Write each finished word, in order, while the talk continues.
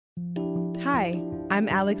Hi, I'm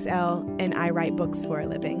Alex L., and I write books for a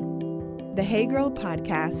living. The Hey Girl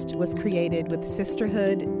podcast was created with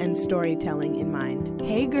sisterhood and storytelling in mind.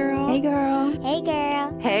 Hey girl. Hey girl. Hey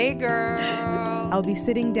girl. Hey girl. I'll be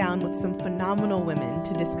sitting down with some phenomenal women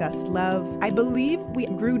to discuss love. I believe we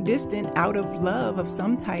grew distant out of love of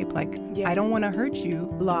some type, I don't want to hurt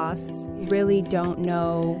you. Loss. Really don't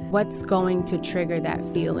know what's going to trigger that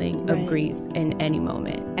feeling of grief in any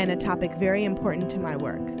moment. And a topic very important to my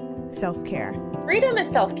work, self-care. Freedom is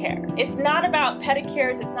self-care. It's not about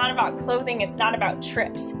pedicures. It's not about clothing. It's not about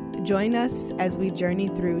trips. Join us as we journey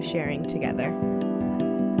through sharing together.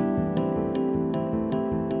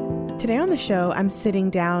 Today on the show, I'm sitting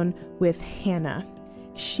down with Hannah.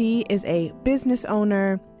 She is a business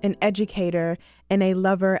owner, an educator, and a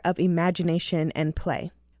lover of imagination and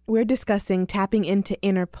play. We're discussing tapping into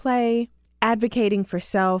inner play, advocating for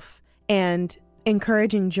self, and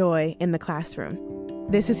encouraging joy in the classroom.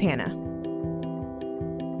 This is Hannah.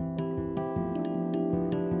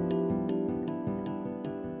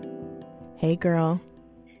 Hey, girl.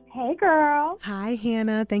 Hey, girl. Hi,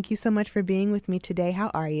 Hannah. Thank you so much for being with me today. How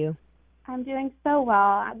are you? I'm doing so well.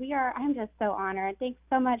 I'm just so honored. Thanks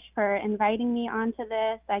so much for inviting me onto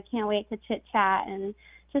this. I can't wait to chit-chat and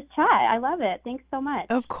just chat. I love it. Thanks so much.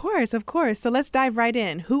 Of course, of course. So let's dive right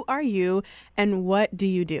in. Who are you and what do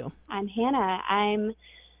you do? I'm Hannah. I'm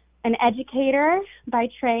an educator by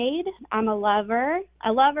trade. I'm a lover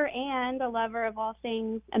and a lover of all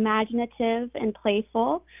things imaginative and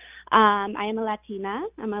playful. I am a Latina.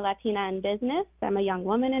 I'm a Latina in business. I'm a young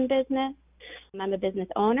woman in business. I'm a business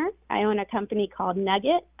owner. I own a company called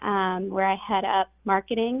Nugget, where I head up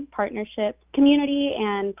marketing, partnership, community,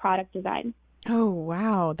 and product design. Oh,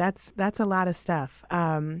 wow. That's a lot of stuff.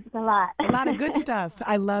 It's a lot. A lot of good stuff.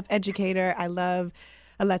 I love educator. I love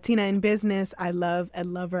a Latina in business. I love a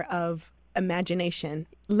lover of imagination.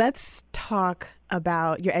 Let's talk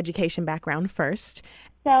about your education background first.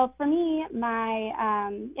 So for me, in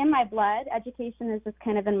my blood, education is just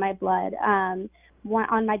kind of in my blood. On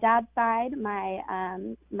my dad's side,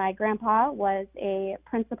 my grandpa was a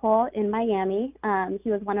principal in Miami.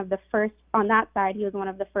 He was one of the first, on that side, he was one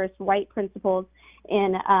of the first white principals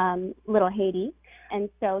in Little Haiti. And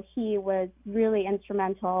so he was really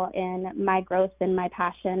instrumental in my growth and my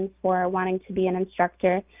passion for wanting to be an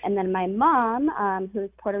instructor. And then my mom, who's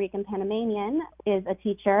Puerto Rican Panamanian, is a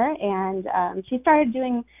teacher. And she started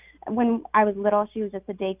doing, when I was little, she was just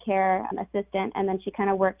a daycare assistant. And then she kind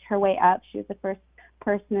of worked her way up. She was the first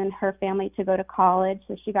person in her family to go to college.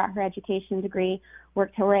 So she got her education degree,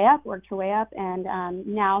 worked her way up, and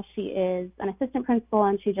now she is an assistant principal,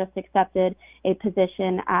 and she just accepted a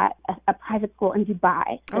position at a private school in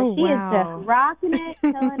Dubai. So she is just rocking it,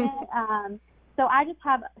 killing it. So I just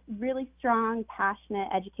have really strong, passionate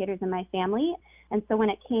educators in my family. And so when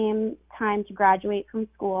it came time to graduate from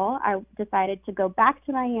school, I decided to go back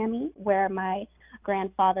to Miami, where my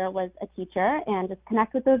grandfather was a teacher, and just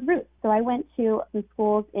connect with those roots. So I went to some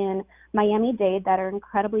schools in Miami-Dade that are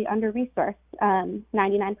incredibly under-resourced.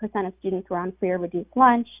 99% of students were on free or reduced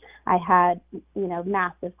lunch. I had,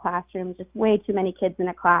 massive classrooms, just way too many kids in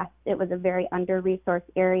a class. It was a very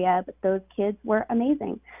under-resourced area, but those kids were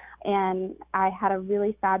amazing. And I had a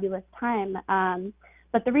really fabulous time.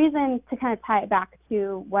 But the reason, to kind of tie it back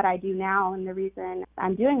to what I do now, and the reason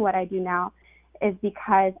I'm doing what I do now, is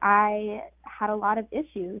because I had a lot of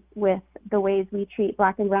issues with the ways we treat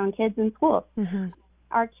Black and brown kids in schools. Mm-hmm.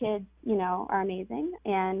 Our kids, are amazing,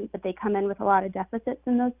 but they come in with a lot of deficits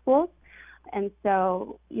in those schools. And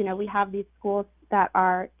so, we have these schools that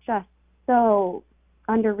are just so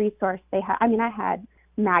under-resourced. I had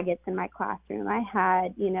maggots in my classroom. I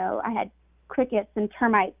had crickets and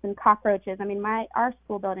termites and cockroaches. Our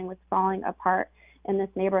school building was falling apart in this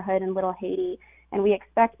neighborhood in Little Haiti. And we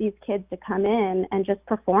expect these kids to come in and just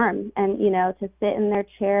perform and, to sit in their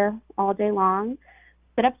chair all day long,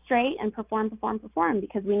 sit up straight and perform,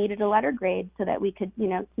 because we needed a letter grade so that we could,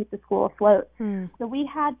 keep the school afloat. So we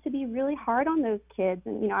had to be really hard on those kids.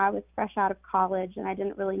 And, I was fresh out of college, and I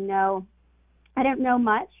didn't know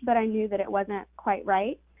much, but I knew that it wasn't quite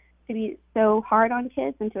right to be so hard on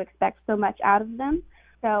kids and to expect so much out of them.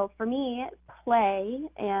 So for me, play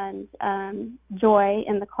and joy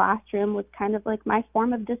in the classroom was kind of like my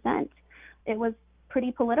form of dissent. It was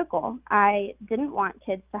pretty political. I didn't want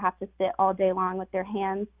kids to have to sit all day long with their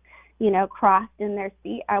hands, crossed in their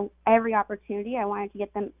seat. Every opportunity, I wanted to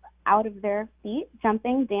get them out of their seat,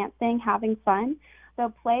 jumping, dancing, having fun.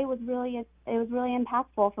 So play was really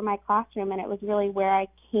impactful for my classroom, and it was really where I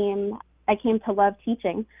came to love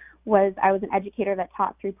teaching. I was an educator that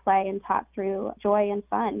taught through play and taught through joy and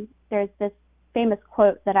fun. There's this famous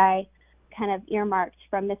quote that I kind of earmarked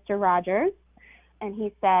from Mr. Rogers, and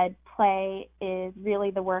he said play is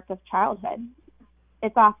really the work of childhood.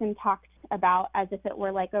 It's often talked about as if it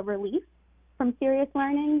were like a relief from serious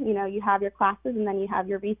learning. You know, you have your classes and then you have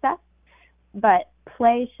your recess, but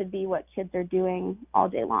play should be what kids are doing all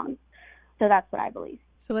day long. So that's what I believe.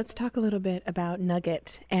 So let's talk a little bit about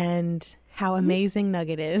Nugget and how amazing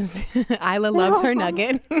Nugget is. Isla loves her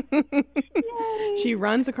Nugget. She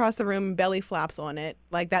runs across the room and belly flops on it.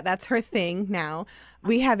 Like that's her thing now.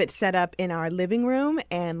 We have it set up in our living room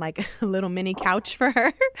and like a little mini couch for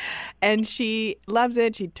her. And she loves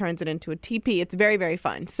it. She turns it into a teepee. It's very, very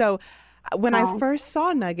fun. So when I first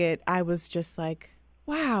saw Nugget, I was just like,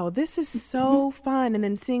 wow, this is so fun. And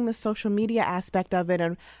then seeing the social media aspect of it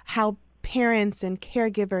and how parents and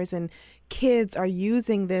caregivers and kids are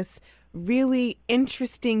using this really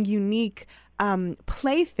interesting, unique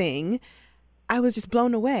plaything, I was just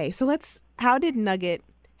blown away. So how did Nugget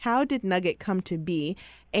come to be,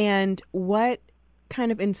 and what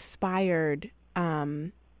kind of inspired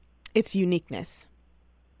its uniqueness?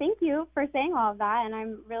 Thank you for saying all of that, and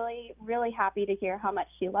I'm really, really happy to hear how much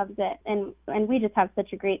she loves it, and we just have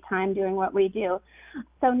such a great time doing what we do.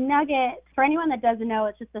 So Nugget, for anyone that doesn't know,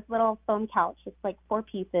 it's just this little foam couch. It's like 4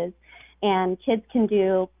 pieces, and kids can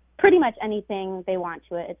do pretty much anything they want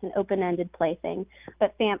to it. It's an open-ended plaything,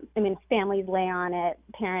 but families lay on it,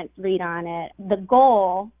 parents read on it. The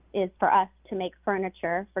goal is for us to make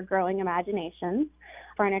furniture for growing imaginations,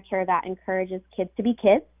 furniture that encourages kids to be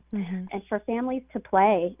kids. Mm-hmm. And for families to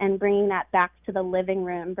play, and bringing that back to the living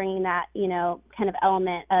room, bringing that, kind of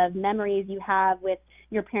element of memories you have with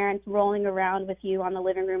your parents rolling around with you on the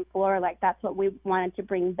living room floor. Like, that's what we wanted to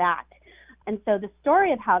bring back. And so the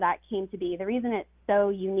story of how that came to be, the reason it's so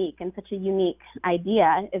unique and such a unique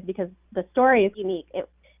idea is because the story is unique. It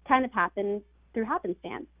kind of happened through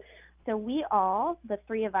happenstance. So we all, the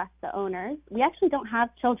 3 of us, the owners, we actually don't have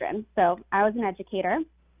children. So I was an educator.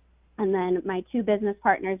 And then my 2 business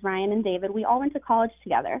partners, Ryan and David, we all went to college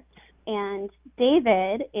together. And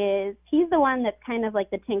David he's the one that's kind of like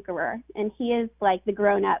the tinkerer, and he is like the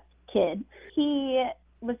grown-up kid. He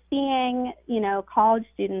was seeing, college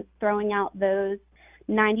students throwing out those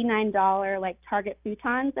 $99 like Target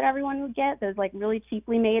futons that everyone would get, those like really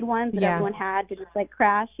cheaply made ones that everyone had to just like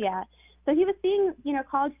crash. Yeah. So he was seeing,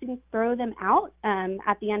 college students throw them out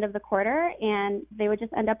at the end of the quarter, and they would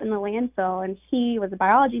just end up in the landfill. And he was a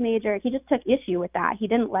biology major. He just took issue with that. He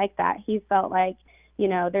didn't like that. He felt like,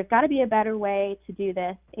 there's got to be a better way to do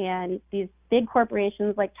this. And these big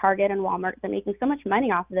corporations like Target and Walmart, they're making so much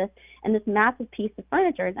money off of this. And this massive piece of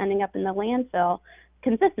furniture is ending up in the landfill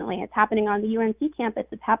consistently. It's happening on the UNC campus.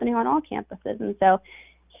 It's happening on all campuses. And so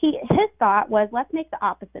his thought was, let's make the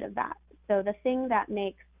opposite of that. So the thing that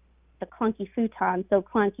makes the clunky futon so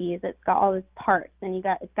clunky is it's got all these parts, and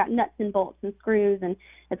it's got nuts and bolts and screws, and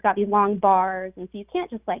it's got these long bars, and so you can't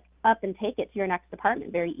just like up and take it to your next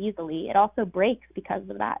apartment very easily. It also breaks because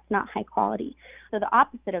of that. It's not high quality. So the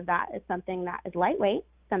opposite of that is something that is lightweight,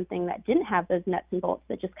 something that didn't have those nuts and bolts,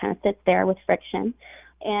 that just kind of sits there with friction.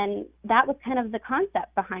 And that was kind of the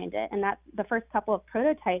concept behind it. And that's the first couple of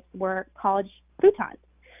prototypes were college futons.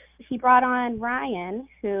 He brought on Ryan,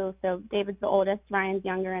 so David's the oldest, Ryan's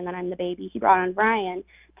younger, and then I'm the baby. He brought on Ryan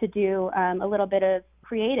to do a little bit of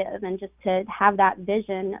creative and just to have that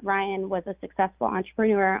vision. Ryan was a successful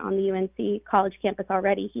entrepreneur on the UNC college campus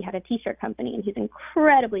already. He had a t-shirt company, and he's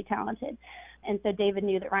incredibly talented. And so David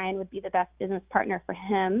knew that Ryan would be the best business partner for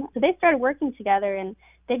him. So they started working together, and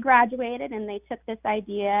they graduated, and they took this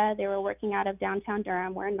idea. They were working out of downtown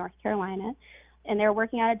Durham. We're in North Carolina. And they were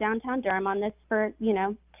working out of downtown Durham on this for,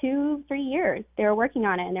 2-3 years. They were working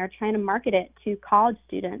on it, and they were trying to market it to college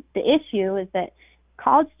students. The issue is that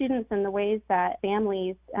college students and the ways that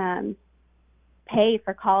families pay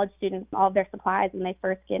for college students all of their supplies when they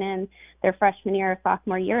first get in their freshman year or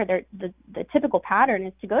sophomore year, the typical pattern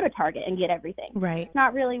is to go to Target and get everything. Right. It's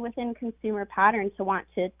not really within consumer pattern to want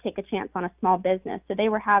to take a chance on a small business. So they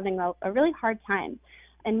were having a really hard time.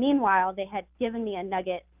 And meanwhile, they had given me a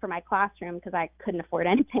Nugget for my classroom because I couldn't afford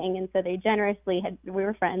anything. And so we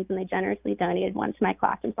were friends, and they generously donated one to my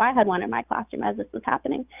classroom. So I had one in my classroom as this was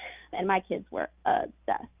happening, and my kids were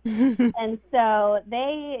obsessed. And so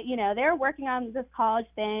they were working on this college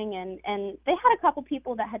thing, and they had a couple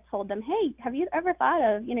people that had told them, hey, have you ever thought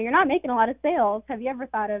of, you're not making a lot of sales. Have you ever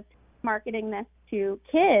thought of marketing this to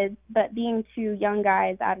kids? But being 2 young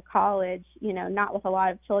guys out of college, not with a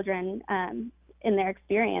lot of children, in their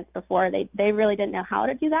experience before, they really didn't know how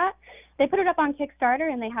to do that. They put it up on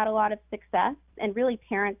Kickstarter, and they had a lot of success, and really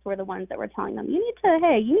parents were the ones that were telling them, you guys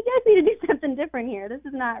need to do something different here. This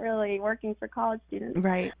is not really working for college students.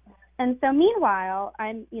 Right. And so meanwhile,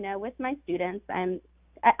 I'm, with my students,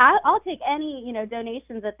 I'll take any,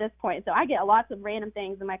 donations at this point. So I get lots of random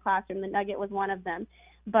things in my classroom. The Nugget was one of them.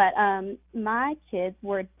 But my kids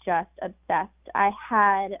were just obsessed. I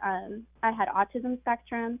had autism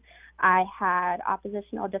spectrum. I had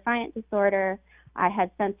oppositional defiant disorder. I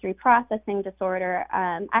had sensory processing disorder.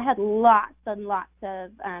 I had lots and lots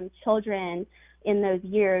of children in those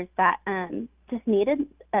years that just needed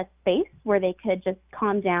a space where they could just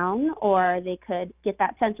calm down or they could get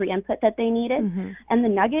that sensory input that they needed. Mm-hmm. And the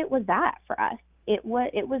Nugget was that for us. It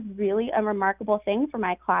was really a remarkable thing for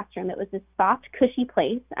my classroom. It was this soft, cushy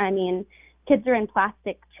place. I mean, kids are in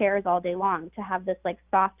plastic chairs all day long. To have this like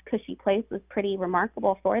soft, cushy place was pretty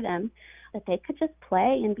remarkable for them, that they could just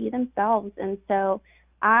play and be themselves. And so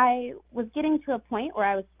I was getting to a point where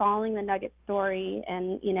I was following the Nugget story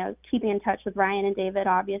and, keeping in touch with Ryan and David,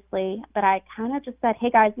 obviously. But I kind of just said, hey,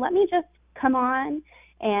 guys, let me just come on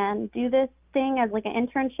and do this thing as like an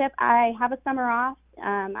internship. I have a summer off.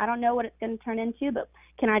 I don't know what it's going to turn into, but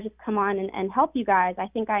can I just come on and help you guys? I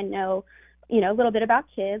think I know, a little bit about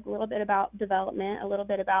kids, a little bit about development, a little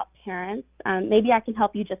bit about parents. Maybe I can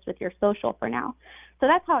help you just with your social for now. So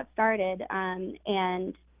that's how it started.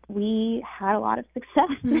 And we had a lot of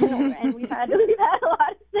success, and we've had a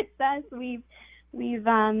lot of success. We've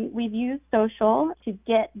used social to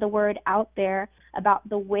get the word out there about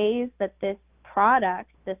the ways that this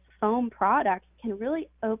foam product, can really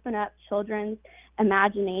open up children's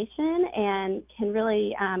imagination and can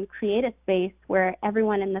really create a space where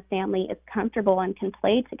everyone in the family is comfortable and can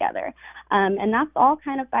play together. And that's all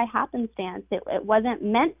kind of by happenstance. It wasn't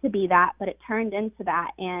meant to be that, but it turned into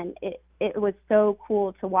that. And it was so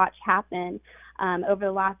cool to watch happen over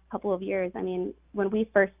the last couple of years. I mean, when we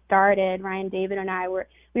first started, Ryan, David, and I were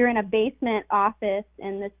in a basement office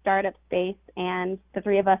in this startup space, and the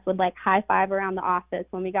three of us would like high five around the office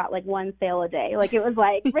when we got like one sale a day. Like it was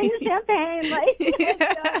like bring the champagne, like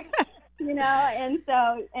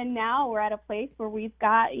and now we're at a place where we've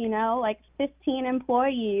got like 15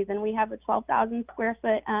 employees, and we have a 12,000 square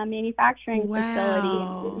foot manufacturing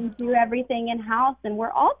facility. We do everything in house, and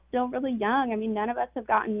we're all still really young. I mean, none of us have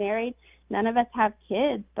gotten married, none of us have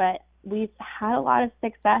kids, but we've had a lot of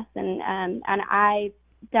success, and I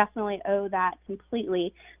definitely owe that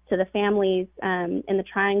completely to the families in the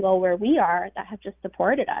Triangle where we are that have just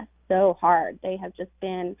supported us so hard. They have just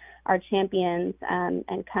been our champions and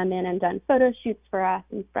come in and done photo shoots for us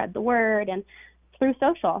and spread the word. And through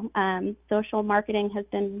social marketing has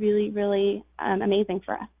been really, really amazing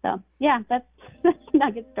for us. So yeah, that's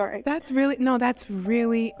Nugget story. That's really,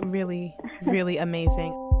 really, really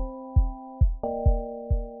amazing.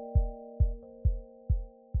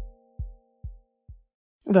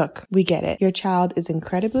 Look, we get it. Your child is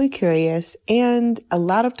incredibly curious, and a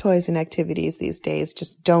lot of toys and activities these days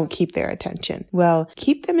just don't keep their attention. Well,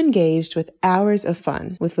 keep them engaged with hours of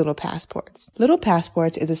fun with Little Passports. Little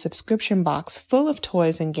Passports is a subscription box full of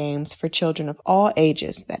toys and games for children of all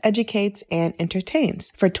ages that educates and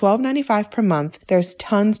entertains. For $12.95 per month, there's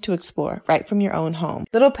tons to explore right from your own home.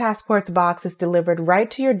 Little Passports box is delivered right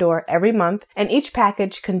to your door every month, and each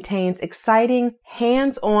package contains exciting,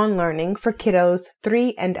 hands-on learning for kiddos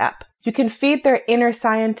 3 and up. You can feed their inner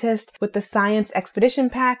scientist with the Science Expedition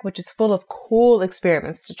Pack, which is full of cool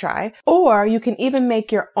experiments to try. Or you can even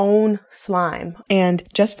make your own slime. And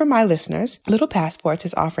just for my listeners, Little Passports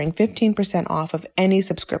is offering 15% off of any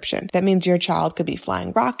subscription. That means your child could be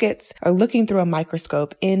flying rockets or looking through a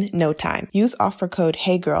microscope in no time. Use offer code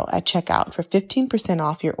HeyGirl at checkout for 15%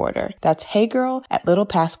 off your order. That's HeyGirl at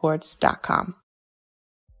littlepassports.com.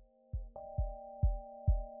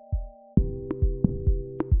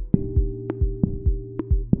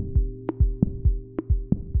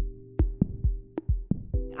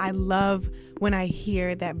 I love when I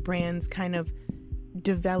hear that brands kind of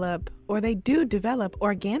develop, or they do develop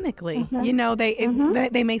organically.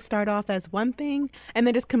 Mm-hmm. They may start off as one thing and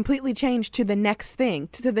then just completely change to the next thing,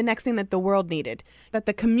 that the world needed, that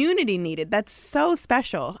the community needed. That's so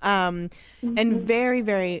special and very,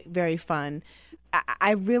 very, very fun.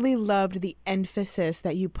 I really loved the emphasis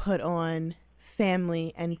that you put on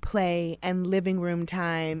family and play and living room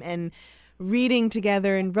time and reading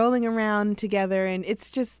together and rolling around together. And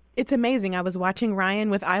it's amazing. I was watching Ryan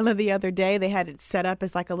with Isla the other day. They had it set up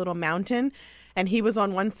as like a little mountain, and he was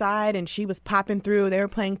on one side and she was popping through. They were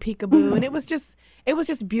playing peekaboo, and it was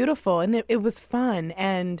just beautiful, and it was fun.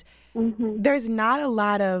 And there's not a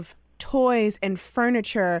lot of toys and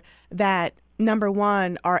furniture that, number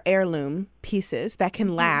one, are heirloom pieces that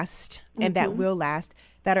can last and that will last,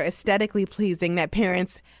 that are aesthetically pleasing,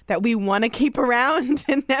 that we want to keep around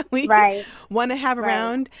and that we want to have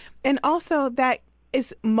around. And also that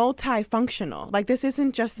is multifunctional. Like, this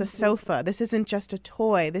isn't just the sofa. This isn't just a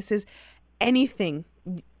toy. This is anything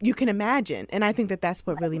you can imagine. And I think that that's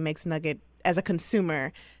what really makes Nugget as a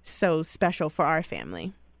consumer so special for our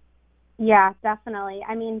family. Yeah, definitely.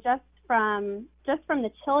 I mean, just from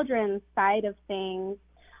the children's side of things,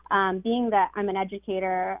 being that I'm an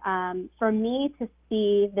educator, for me to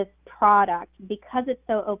see this product, because it's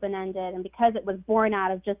so open-ended and because it was born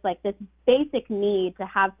out of just like this basic need to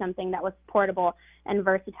have something that was portable and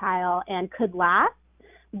versatile and could last,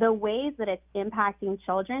 the ways that it's impacting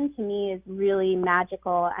children to me is really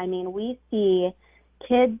magical. I mean, we see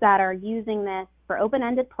kids that are using this for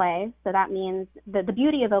open-ended play. So that means the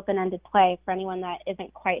beauty of open-ended play, for anyone that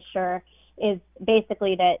isn't quite sure, is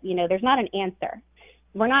basically that, there's not an answer.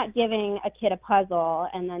 We're not giving a kid a puzzle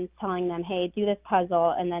and then telling them, hey, do this puzzle,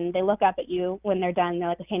 and then they look up at you when they're done. They're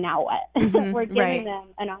like, okay, now what? We're giving them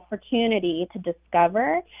an opportunity to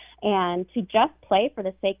discover and to just play for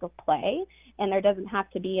the sake of play, and there doesn't have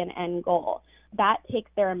to be an end goal. That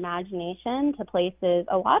takes their imagination to places.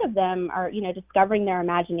 A lot of them are, discovering their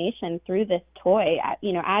imagination through this toy.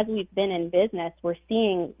 As we've been in business, we're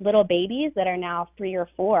seeing little babies that are now 3 or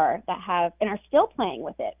 4 that have and are still playing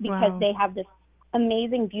with it because they have this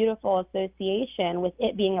amazing, beautiful association with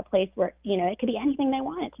it being a place where, it could be anything they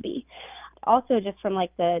want it to be. Also, just from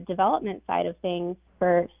like the development side of things,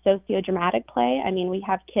 for sociodramatic play, I mean, we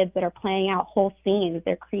have kids that are playing out whole scenes.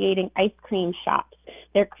 They're creating ice cream shops.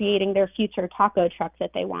 They're creating their future taco truck that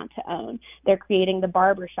they want to own. They're creating the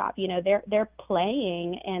barber shop. They're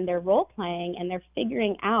playing and they're role playing and they're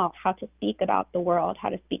figuring out how to speak about the world, how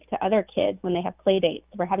to speak to other kids when they have play dates.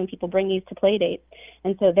 We're having people bring these to play dates.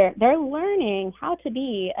 And so they're learning how to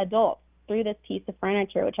be adults through this piece of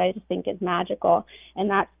furniture, which I just think is magical. And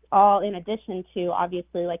that's all in addition to,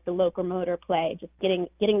 obviously, like the locomotor play, just getting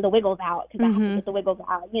the wiggles out, because I have to get the wiggles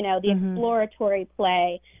out, the exploratory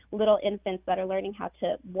play, little infants that are learning how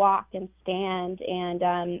to walk and stand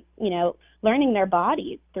and, learning their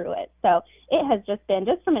bodies through it. So it has just been,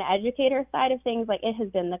 just from an educator side of things, like it has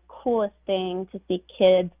been the coolest thing to see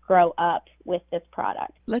kids grow up with this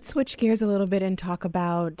product. Let's switch gears a little bit and talk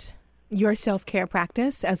about your self-care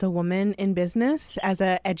practice as a woman in business, as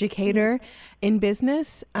an educator in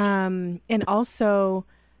business, and also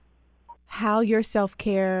how your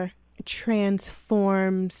self-care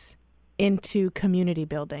transforms into community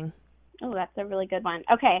building. Oh, that's a really good one.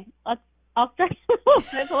 Okay, I'll start.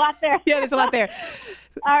 There's a lot there. Yeah, there's a lot there.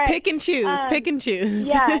 All right. Pick and choose.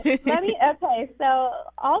 Yeah, okay, so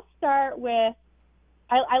I'll start with,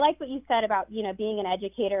 I like what you said about, being an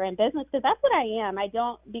educator in business, because that's what I am.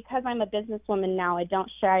 Because I'm a businesswoman now, I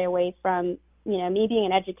don't shy away from, me being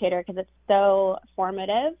an educator, because it's so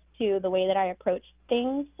formative to the way that I approach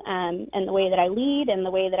things and the way that I lead and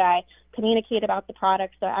the way that I communicate about the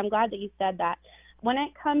product. So I'm glad that you said that. When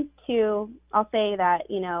it comes to, I'll say that,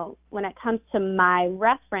 when it comes to my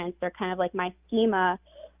reference or kind of like my schema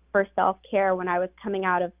for self-care when I was coming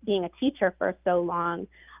out of being a teacher for so long,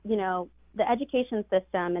 the education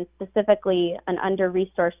system, and specifically an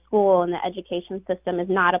under-resourced school in the education system, is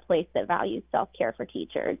not a place that values self-care for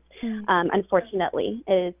teachers. Unfortunately,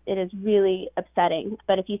 it is really upsetting.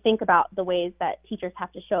 But if you think about the ways that teachers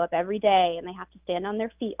have to show up every day and they have to stand on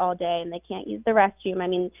their feet all day and they can't use the restroom, I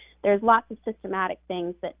mean, there's lots of systematic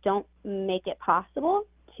things that don't make it possible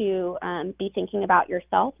to be thinking about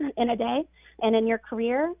yourself in a day and in your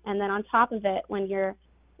career. And then on top of it, when you're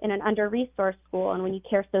in an under-resourced school and when you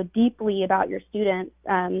care so deeply about your students,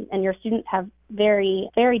 and your students have very,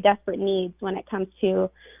 very desperate needs when it comes to,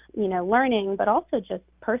 learning, but also just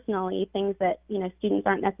personally, things that, students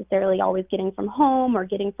aren't necessarily always getting from home or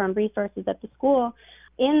getting from resources at the school.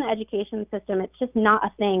 In the education system, it's just not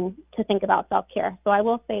a thing to think about self-care. So I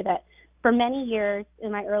will say that for many years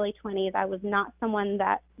in my early 20s, I was not someone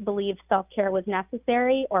that believed self-care was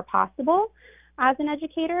necessary or possible. As an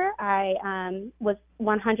educator, I was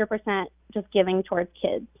 100% just giving towards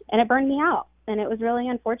kids, and it burned me out. And it was really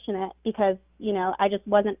unfortunate because, I just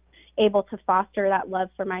wasn't able to foster that love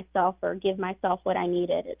for myself or give myself what I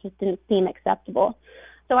needed. It just didn't seem acceptable.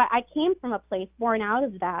 So I came from a place born out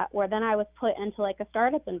of that, where then I was put into like a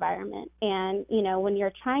startup environment. And, when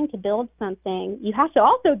you're trying to build something, it has to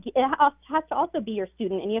also be your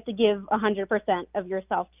student, and you have to give 100% of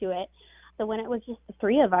yourself to it. So when it was just the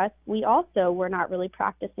 3 of us, we also were not really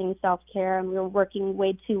practicing self-care, and we were working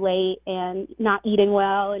way too late and not eating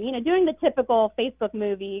well, and doing the typical Facebook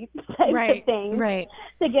movie type of thing.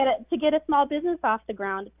 To get a small business off the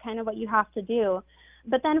ground. It's kind of what you have to do.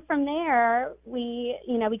 But then from there, we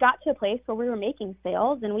got to a place where we were making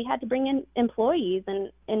sales and we had to bring in employees.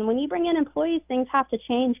 And when you bring in employees, things have to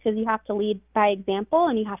change because you have to lead by example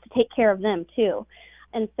and you have to take care of them too.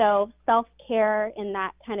 And so self-care in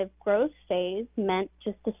that kind of growth phase meant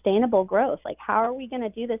just sustainable growth. Like, how are we going to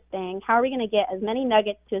do this thing? How are we going to get as many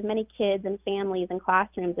nuggets to as many kids and families and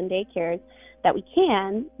classrooms and daycares that we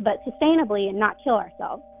can, but sustainably and not kill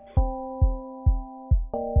ourselves?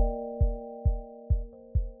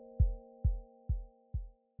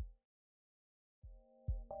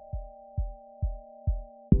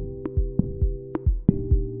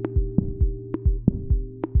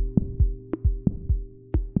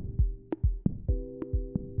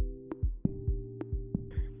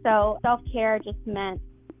 So self-care just meant,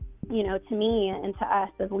 to me and to us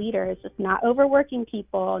as leaders, just not overworking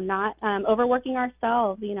people, not overworking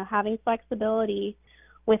ourselves, having flexibility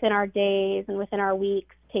within our days and within our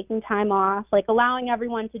weeks, taking time off, like allowing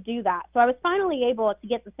everyone to do that. So I was finally able to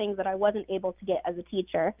get the things that I wasn't able to get as a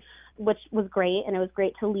teacher, which was great. And it was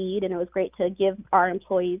great to lead, and it was great to give our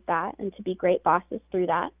employees that and to be great bosses through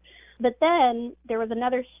that. But then there was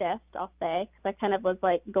another shift, I'll say, because I kind of was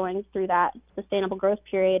like going through that sustainable growth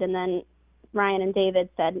period. And then Ryan and David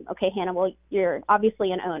said, okay, Hannah, well, you're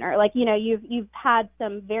obviously an owner. Like, you've had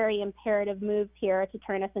some very imperative moves here to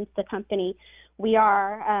turn us into the company we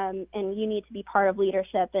are, and you need to be part of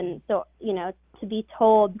leadership. And so, to be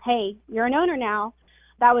told, hey, you're an owner now,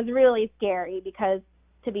 that was really scary because,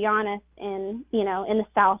 to be honest, in the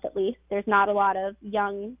South at least, there's not a lot of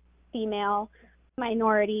young female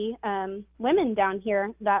minority women down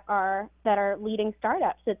here that are leading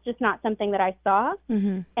startups. It's just not something that I saw,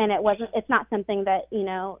 and it's not something that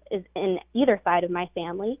is in either side of my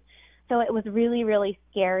family. So it was really, really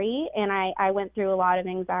scary, and I went through a lot of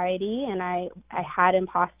anxiety, and I had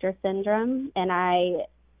imposter syndrome, and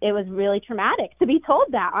it was really traumatic to be told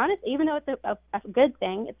that. Honestly, even though it's a good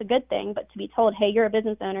thing, but to be told, hey, you're a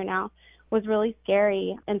business owner now, was really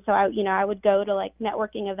scary. And so I would go to like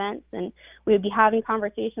networking events, and we would be having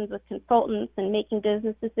conversations with consultants and making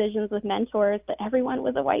business decisions with mentors, but everyone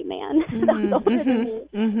was a white man. That was older than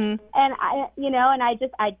me. And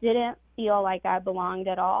I didn't feel like I belonged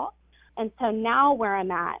at all. And so now where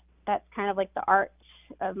I'm at, that's kind of like the arch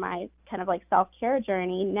of my kind of like self-care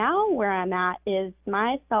journey. Now where I'm at is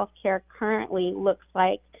my self-care currently looks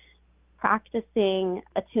like practicing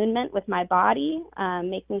attunement with my body,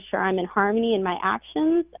 making sure I'm in harmony in my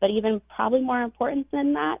actions, but even probably more important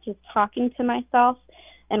than that, just talking to myself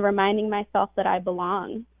and reminding myself that I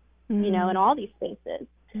belong, in all these spaces.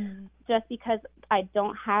 Just because I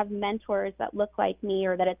don't have mentors that look like me,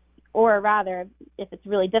 or rather, if it's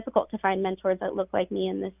really difficult to find mentors that look like me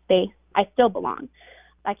in this space, I still belong.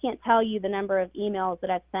 I can't tell you the number of emails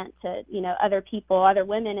that I've sent to, other people, other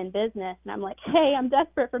women in business. And I'm like, hey, I'm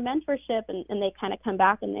desperate for mentorship. And they kind of come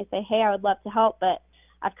back and they say, hey, I would love to help, but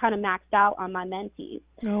I've kind of maxed out on my mentees.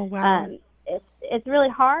 Oh, wow. It's really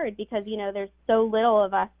hard because, there's so little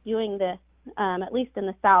of us doing this, at least in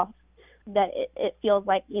the South, that it feels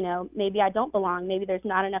like, maybe I don't belong. Maybe there's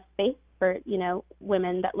not enough space for,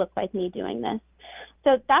 women that look like me doing this.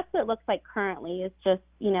 So that's what it looks like currently, is just,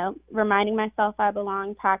 reminding myself I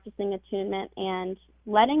belong, practicing attunement, and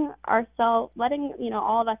letting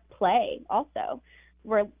all of us play also.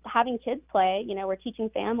 We're having kids play, we're teaching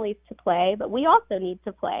families to play, but we also need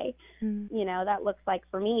to play. That looks like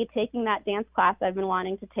for me taking that dance class I've been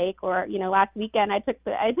wanting to take, or, last weekend I took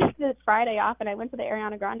this Friday off and I went to the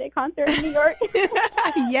Ariana Grande concert in New York.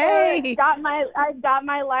 Yay! I got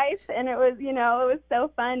my life, and it was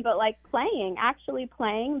so fun, but like actually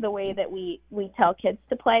playing the way that we tell kids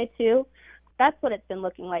to play too. That's what it's been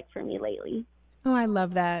looking like for me lately. Oh, I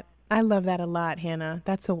love that. I love that a lot, Hannah.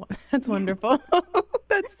 That's wonderful.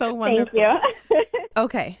 That's so wonderful. Thank you.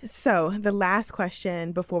 Okay, so the last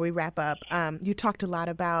question before we wrap up, you talked a lot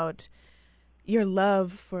about your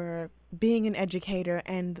love for being an educator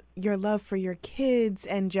and your love for your kids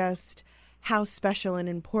and just how special and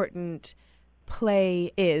important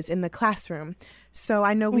play is in the classroom. So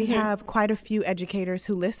I know we have quite a few educators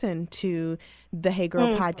who listen to the Hey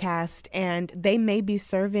Girl podcast, and they may be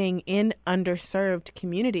serving in underserved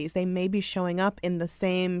communities. They may be showing up in the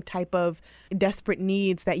same type of desperate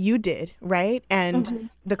needs that you did, right? And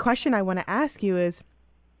the question I want to ask you is,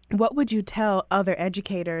 what would you tell other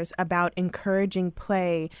educators about encouraging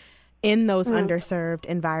play in those underserved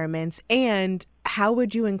environments, and how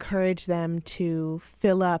would you encourage them to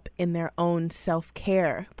fill up in their own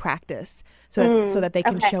self-care practice so that they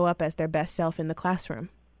can show up as their best self in the classroom?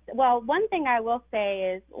 Well, one thing I will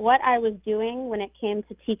say is what I was doing when it came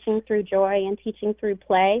to teaching through joy and teaching through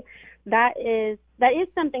play, that is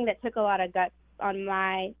something that took a lot of guts on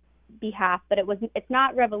my behalf, but it's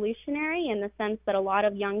not revolutionary in the sense that a lot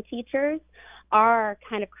of young teachers are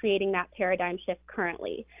kind of creating that paradigm shift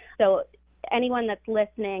currently. So anyone that's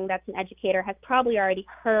listening that's an educator has probably already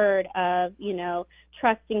heard of,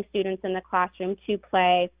 trusting students in the classroom to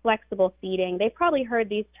play, flexible seating. They've probably heard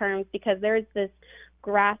these terms because there's this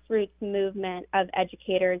grassroots movement of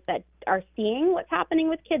educators that are seeing what's happening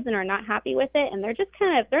with kids and are not happy with it, and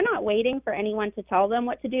they're not waiting for anyone to tell them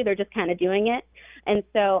what to do, they're just kind of doing it. And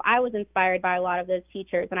so I was inspired by a lot of those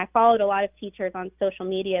teachers, and I followed a lot of teachers on social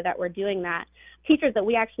media that were doing that, teachers that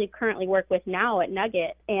we actually currently work with now at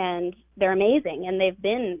Nugget, and they're amazing, and they've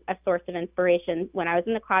been a source of inspiration when I was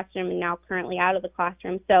in the classroom and now currently out of the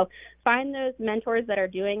classroom. So find those mentors that are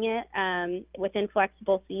doing it within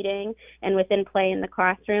flexible seating and within play in the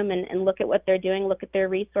classroom, and look at what they're doing, look at their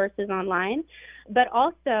resources online. But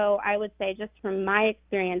also, I would say, just from my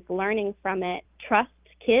experience learning from it, trust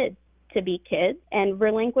kids to be kids and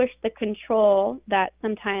relinquish the control that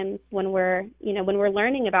sometimes when we're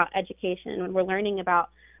learning about education, when we're learning about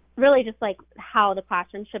really just like how the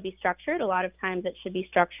classroom should be structured, a lot of times it should be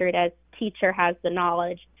structured as teacher has the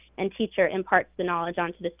knowledge and teacher imparts the knowledge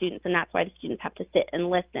onto the students, and that's why the students have to sit and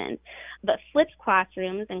listen. But flipped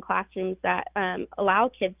classrooms and classrooms that allow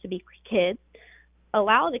kids to be kids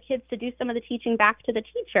allow the kids to do some of the teaching back to the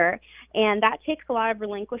teacher. And that takes a lot of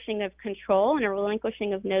relinquishing of control and a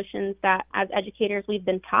relinquishing of notions that as educators we've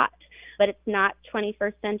been taught. But it's not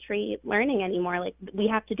 21st century learning anymore. Like, we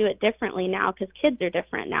have to do it differently now because kids are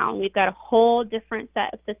different now. And we've got a whole different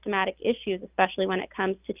set of systematic issues, especially when it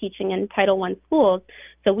comes to teaching in Title I schools.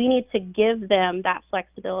 So we need to give them that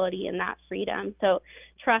flexibility and that freedom. So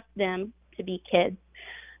trust them to be kids.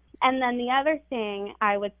 And then the other thing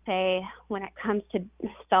I would say when it comes to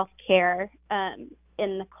self-care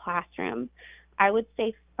in the classroom, I would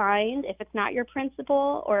say find, if it's not your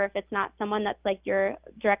principal or if it's not someone that's like you're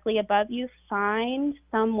directly above you, find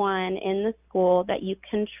someone in the school that you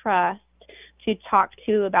can trust to talk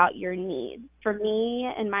to about your needs. For me,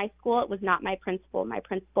 in my school, it was not my principal. My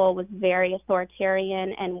principal was very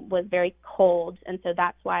authoritarian and was very cold, and so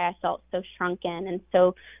that's why I felt so shrunken and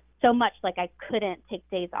so much like I couldn't take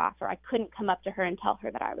days off, or I couldn't come up to her and tell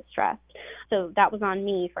her that I was stressed. So that was on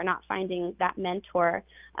me for not finding that mentor.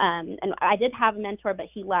 And I did have a mentor, but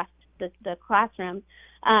he left the classroom.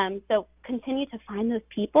 So continue to find those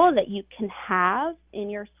people that you can have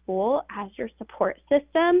in your school as your support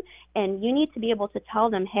system. And you need to be able to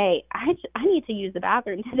tell them, hey, I need to use the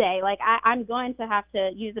bathroom today. Like, I'm going to have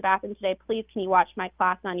to use the bathroom today. Please, can you watch my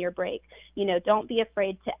class on your break? Don't be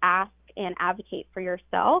afraid to ask and advocate for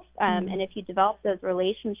yourself. And if you develop those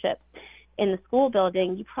relationships in the school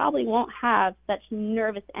building, you probably won't have such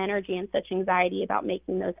nervous energy and such anxiety about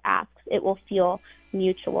making those asks. It will feel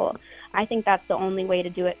mutual. I think that's the only way to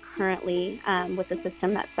do it currently with the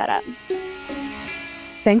system that's set up.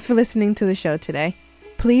 Thanks for listening to the show today.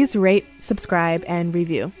 Please rate, subscribe, and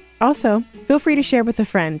review. Also, feel free to share with a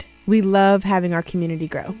friend. We love having our community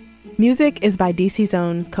grow. Music is by DC's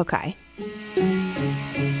own Kokai.